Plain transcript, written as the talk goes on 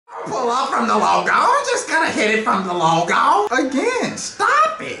Pull off from the logo. Just gotta hit it from the logo. Again,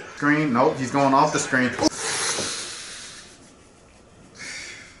 stop it. Screen, nope, he's going off the screen.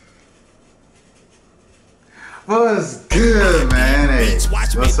 What's good, man? Hey,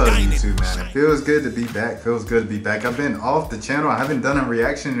 what's up, YouTube, man? It feels good to be back. Feels good to be back. I've been off the channel. I haven't done a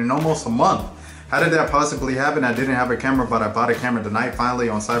reaction in almost a month. How did that possibly happen? I didn't have a camera, but I bought a camera tonight, finally,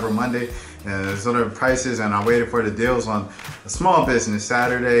 on Cyber Monday. And sort of prices, and I waited for the deals on a small business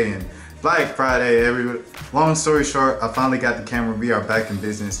Saturday and Black Friday. Long story short, I finally got the camera. We are back in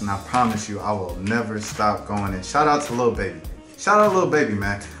business, and I promise you, I will never stop going. And shout out to Lil Baby. Shout out Lil Baby,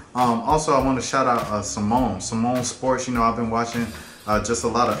 man. Also, I want to shout out Simone Sports. You know, I've been watching just a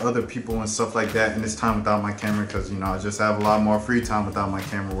lot of other people and stuff like that in this time without my camera, because, you know, I just have a lot more free time without my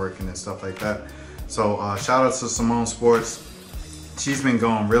camera working and stuff like that. So shout out to Simone Sports. She's been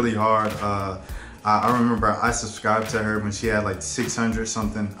going really hard. I remember I subscribed to her when she had like 600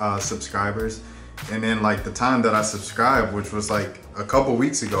 something subscribers. And then like the time that I subscribed, which was like a couple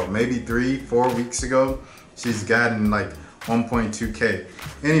weeks ago, maybe 3-4 weeks ago, she's gotten like 1.2K.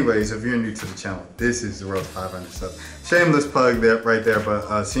 Anyways, if you're new to the channel, this is the Road to 500 stuff. Shameless plug there, right there,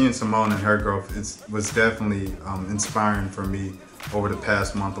 but seeing Simone and her growth was definitely inspiring for me over the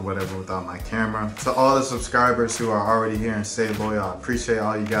past month or whatever without my camera. To all the subscribers who are already here and stay loyal, I appreciate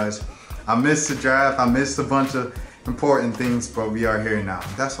all you guys. I missed the draft, I missed a bunch of important things, but we are here now.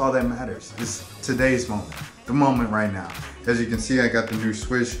 That's all that matters. It's today's moment, the moment right now. As you can see, I got the new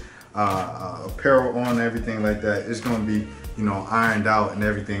Swish apparel on, everything like that. It's gonna be, you know, ironed out and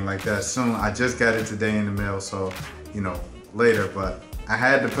everything like that soon. I just got it today in the mail, so, you know, later, but I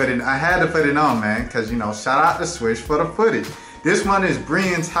had to put it on, man, because, you know, shout out to Swish for the footage. This one is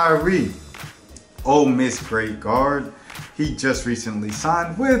Breein Tyree, Ole Miss great guard. He just recently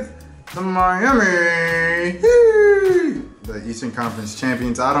signed with the Miami Heat, the Eastern Conference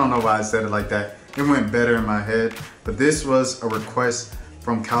champions. I don't know why I said it like that. It went better in my head, but this was a request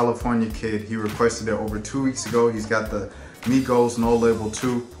from California kid. He requested it over 2 weeks ago. He's got the Migos No Label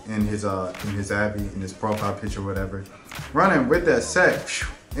 2 in his Abby, in his profile picture, whatever. Running with that set,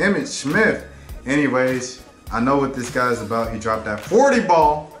 Emmitt Smith. Anyways, I know what this guy is about. He dropped that 40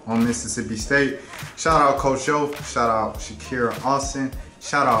 ball on Mississippi State. Shout out Coach Yo, shout out Shakira Austin,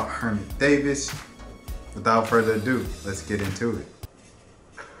 shout out Herman Davis. Without further ado, let's get into it.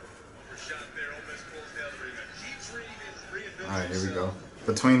 All right, here we go.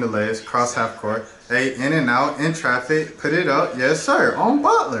 Between the legs, cross half court. Hey, in and out, in traffic, put it up. Yes, sir, on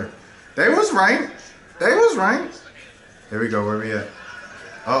Butler. They was right. They was right. Here we go, where we at?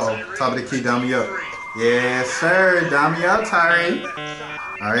 Uh-oh, top of the key, down me up. Yes, sir. Down me up, Tyree.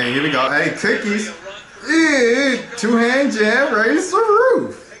 All right, here we go. Hey, cookies. Yeah, two-hand jab, raise the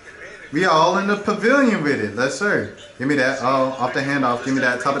roof. We all in the pavilion with it. Yes, sir. Give me that. Oh, off the handoff. Give me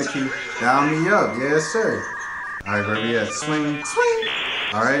that. Top of the key. Down me up. Yes, sir. All right, where we at? Swing, swing.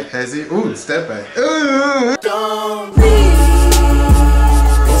 All right, hezzy. Ooh, step back. Don't be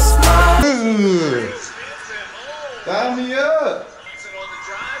down me up.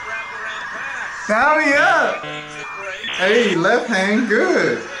 Down me up. Hey, left hand,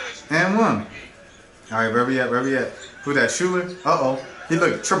 good. And one. All right, where we at? Where we at? Who that? Schuler? Uh-oh. He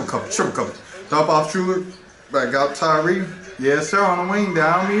look triple cover, triple cover. Drop off Schuler. Back out Tyree. Yes, sir, on the wing.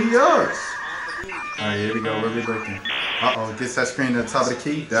 Down me up. All right, here we go. Where we looking? Uh-oh. Gets that screen at the top of the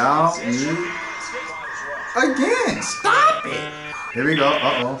key. Down me. Again. Stop it. Here we go.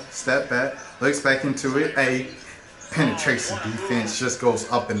 Uh-oh. Step back. Looks back into it. A penetration defense just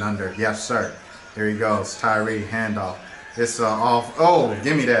goes up and under. Yes, sir. Here he goes, Tyree, handoff. It's off. Oh,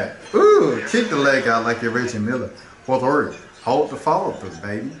 give me that. Ooh, kick the leg out like you're Reggie Miller. Fourth order. Hold the follow through,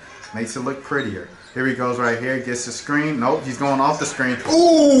 baby. Makes it look prettier. Here he goes right here. Gets the screen. Nope, he's going off the screen.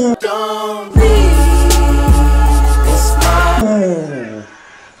 Ooh. Don't be ooh.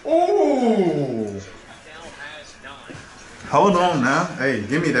 Ooh. Hold on now. Hey,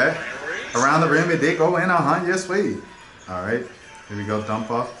 give me that. Around the rim, it did go in. Yes, sweet. All right. Here we go.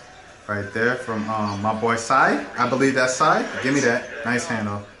 Dump off. Right there from my boy Sai. I believe that's Sai. Give me that. Nice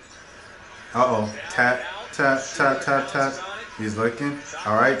handoff. Uh-oh. Tap, tap, tap, tap, tap. He's looking.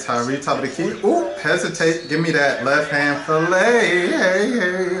 All right, Tyree, top of the key. Ooh, hesitate. Give me that left hand fillet. Hey,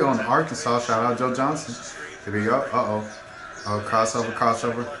 hey. On Arkansas. Shout out Joe Johnson. Here we go. Uh-oh. Oh, crossover,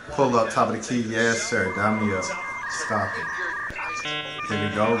 crossover. Pull up, top of the key. Yes, sir. Down me up. Stop it. Here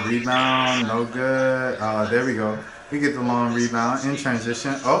we go. Rebound. No good. There we go. We get the long rebound in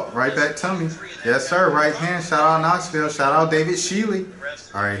transition. Oh, right back to me. Yes, sir. Right hand. Shout out Knoxville. Shout out David Sheely.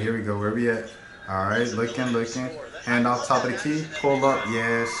 All right, here we go. Where we at? All right, looking. Hand off top of the key. Pull up.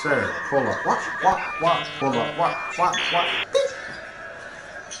 Yes, sir. Pull up. Walk. Pull up. Walk. Beep.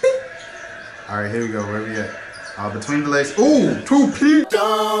 Beep. All right, here we go. Where we at? Between the legs. Ooh, 2P.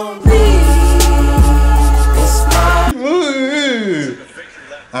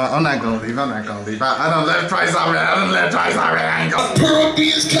 I'm not gonna leave. I'm not gonna leave. I done left twice already. I ain't gonna. Probably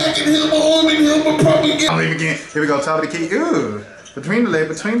is catching him, holding him, but probably get. I'll leave again. Here we go. Top of the key. Ooh. Between the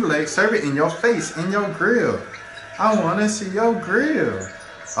legs. Serve it in your face, in your grill. I wanna see your grill.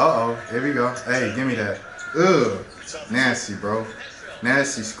 Uh-oh. Here we go. Hey, give me that. Ugh. Nasty, bro.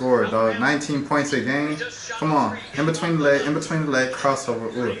 Nasty score, dog. 19 points a game. Come on. In between the leg,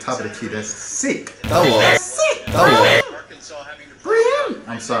 crossover. Ooh, top of the key. That's sick. That's sick. Breein.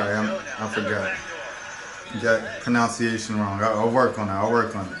 I'm sorry. I forgot. You got pronunciation wrong. I'll work on it.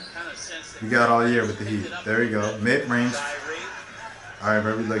 You got all year with the Heat. There we go. Mid-range. All right,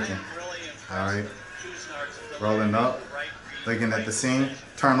 where we looking? All right. Rolling up. Looking at the seam.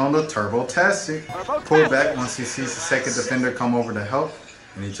 Turn on the turbo-tastic. Pull back once he sees the second defender come over to help.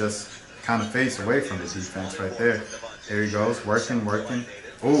 And he just kind of fades away from the defense right there. There he goes. Working.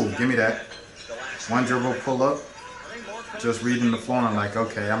 Ooh, give me that. One dribble pull up. Just reading the floor and like,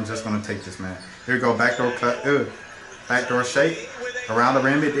 okay, I'm just going to take this, man. Here we go. Backdoor cut. Backdoor shake. Around the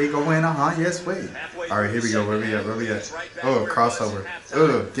rim. They go in. Yes, wait. All right, here we go. Where we at? Oh, crossover.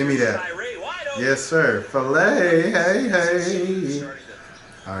 Give me that. Yes, sir. Filet. Hey.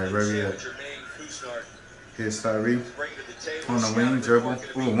 All right, where we at? Here's Tyree. On the wing, dribble.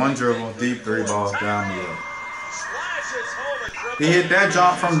 Ooh, one dribble. Deep 3 balls down the middle. He hit that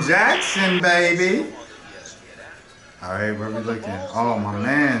jump from Jackson, baby. All right, where we looking? Oh, my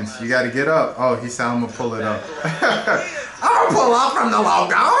mans. You got to get up. Oh, he said I'm going to pull it up. I'm going to pull up from the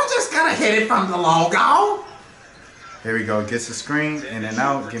logo. I'm just going to hit it from the logo. Here we go. Gets the screen. In and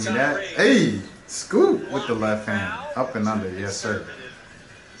out. Give me that. Hey, scoop with the left hand. Up and under. Yes, sir.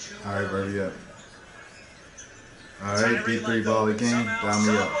 All right, where we at? All right, deep 3 ball again. Down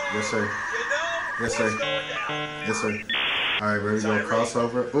me up. Yes, sir. All right, where we go?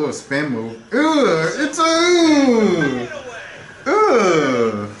 Crossover. Ooh, spin move. Ooh, it's a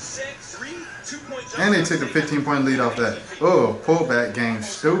ooh. And they took a 15-point lead off that. Ooh, pullback game.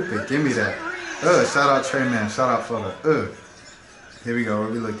 Stupid. Give me that. Shout out Trey, man. Shout out Florida. Here we go. Where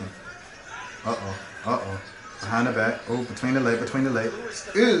we looking? Uh-oh. Behind the back. Ooh, between the leg.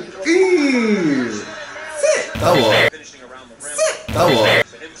 Sit.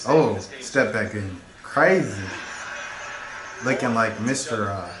 Oh, step back in. Crazy. Looking like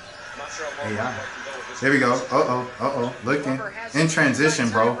Mr. AI. There we go. Looking. In transition,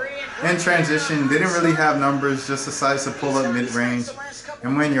 bro. In transition. Didn't really have numbers. Just decides to pull up mid-range.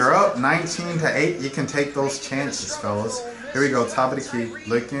 And when you're up 19-8, you can take those chances, fellas. Here we go. Top of the key.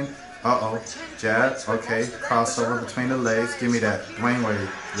 Looking. Jab. Okay. Crossover between the legs. Give me that. Dwayne Wade.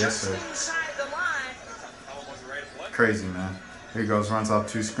 Yes, sir. Crazy, man. Here he goes. Runs off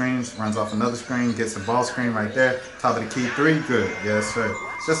 2 screens. Runs off another screen. Gets a ball screen right there. Top of the key. 3. Good. Yes, sir.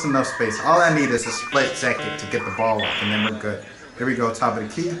 Just enough space. All I need is a split second to get the ball off, and then we're good. Here we go. Top of the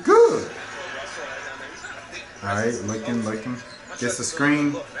key. Good. All right. Looking. Gets the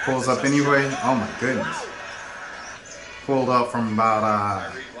screen. Pulls up anyway. Oh, my goodness. Pulled up from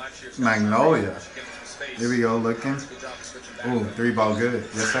about Magnolia. Here we go. Looking. Ooh, 3 ball good.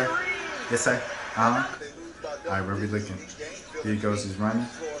 Yes, sir. All right, where we looking? Here he goes, he's running.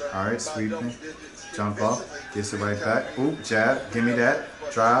 All right, sweeping. Jump off. Gets it right back. Ooh, jab. Give me that.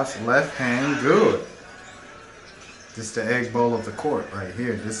 Drives. Left hand. Good. This is the egg bowl of the court right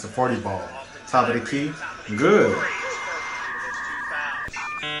here. This is the 40 ball. Top of the key. Good. All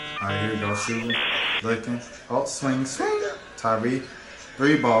right, here we go. Shooting. Looking. Oh, swing. Tyree.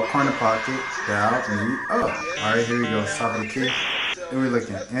 3 ball. Corner pocket. Down. Knee up. All right, here we go. Top of the key. Here we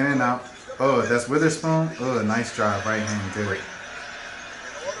looking. In and out. Oh, that's Witherspoon. Oh, nice drive. Right hand, good.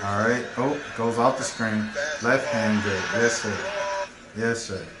 All right. Oh, goes off the screen. Left hand, good. Yes,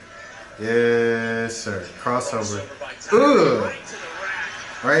 sir. Crossover. Ooh.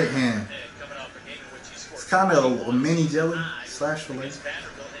 Right hand. It's kind of a mini jelly / fillet.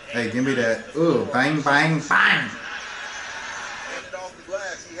 Hey, give me that. Ooh, bang.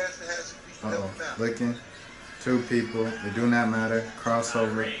 Looking. 2 people. They do not matter.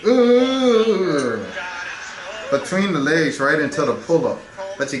 Crossover. Ooh. Between the legs right into the pull-up.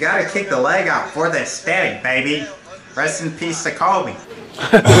 But you gotta kick the leg out for the aesthetic, baby. Rest in peace to Kobe.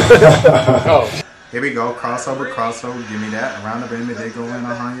 Here we go. Crossover. Give me that. Around the rim. They go in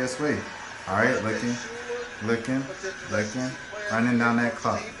on yes way. All right. Looking. Running down that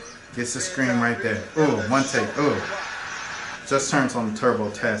clock. Gets the screen right there. Ooh, one take. Ooh. Just turns on the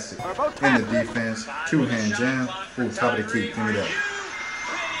turbo-tastic. In the defense. 2-hand jam. Ooh, top of the key. Give me that.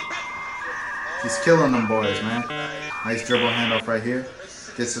 He's killing them boys, man. Nice dribble handoff right here.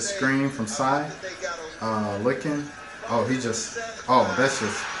 Gets a screen from side. Looking. Oh, that's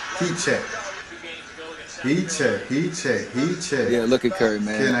just heat check. Heat check. Heat check. Yeah, look at Curry,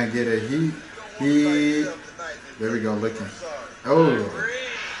 man. Can I get a heat? Heat. There we go, looking. Oh.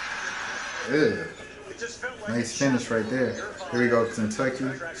 Ew. Nice finish right there. Here we go, Kentucky.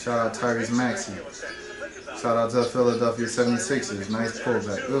 Shout out Tyrese Maxey. Shout out to Philadelphia 76ers. Nice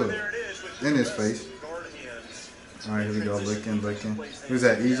pullback. Ugh. In his face. Alright, here we go. Looking. Who's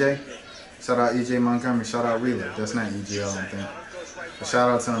that? EJ? Shout out EJ Montgomery. Shout out Wheeler. That's not EJ, I don't think. But shout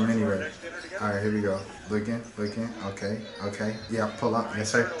out to him anyway. Alright, here we go. Looking. Okay. Yeah, pull up.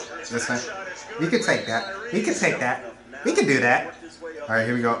 Yes, sir. We can take that. We can do that. Alright,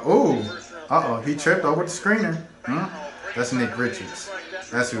 here we go. Ooh. Uh-oh. He tripped over the screener. That's Nick Richards.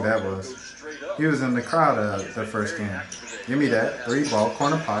 That's who that was. He was in the crowd the first game. Give me that. 3-ball,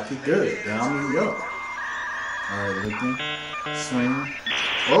 corner pocket. Good. Down and up. Alright, looking. Swing.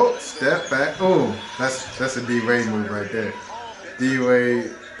 Oh, step back. Oh, that's a D-Wade move right there.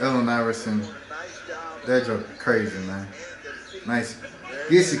 D-Wade, Allen Iverson. That joke crazy, man. Nice.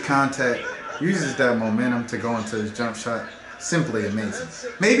 Gets your contact. Uses that momentum to go into his jump shot. Simply amazing.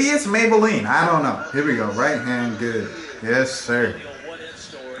 Maybe it's Maybelline. I don't know. Here we go. Right hand, good. Yes, sir.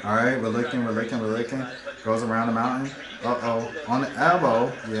 Alright, we're looking. Goes around the mountain. Uh-oh. On the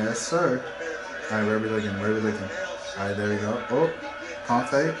elbow. Yes, sir. Alright, where we looking? Alright, there we go. Oh, pump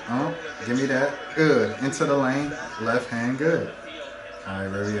fake. Oh, give me that. Good. Into the lane. Left hand, good.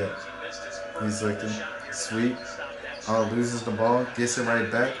 Alright, where we at? He's looking. Sweet. Oh, loses the ball. Gets it right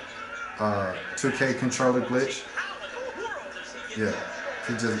back. 2K controller glitch. Yeah.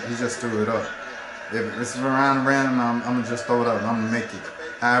 He just threw it up. If this is around random, I'm going to just throw it up. I'm going to make it.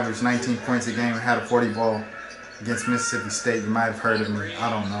 I averaged 19 points a game. Had a 40 ball against Mississippi State. You might have heard of me. I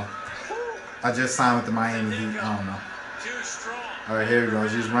don't know. I just signed with the Miami Heat. I don't know. Alright, here he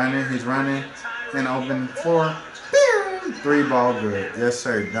goes. He's running. And open floor. 3-ball good. Yes,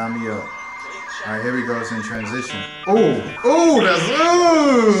 sir. Down me up. Alright, here he goes in transition. Oh, that's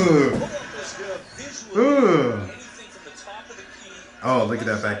Oh, look at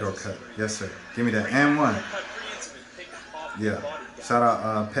that backdoor cut. Yes, sir. Give me that. And one. Yeah. Shout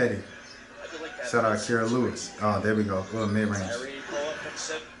out Petty. Shout out Kira Lewis. Oh, there we go. Little mid-range.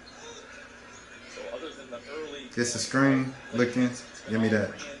 Gets the screen. Looking. Give me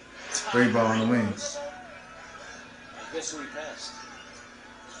that. 3-ball on the wing.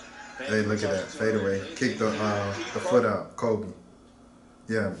 Hey, look at that. Fade away. Kick the foot out. Kobe.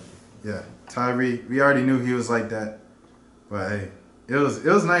 Yeah. Tyree. We already knew he was like that. But hey. It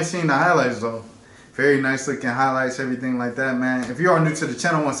was nice seeing the highlights though. Very nice looking highlights, everything like that, man. If you are new to the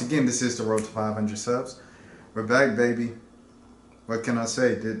channel, once again, this is the road to 500 subs. We're back, baby. What can I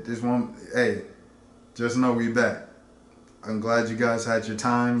say? Hey, just know we back. I'm glad you guys had your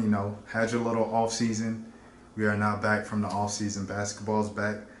time, had your little off season. We are now back from the off season. Basketball's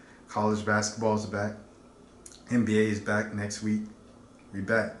back. College basketball's back. NBA is back next week. We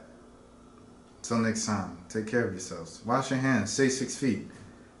back. Till next time, take care of yourselves. Wash your hands, stay 6 feet,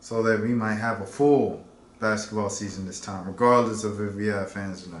 so that we might have a full basketball season this time, regardless of if we have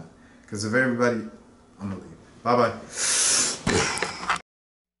fans or not. Because if everybody, I'm going to leave. Bye-bye.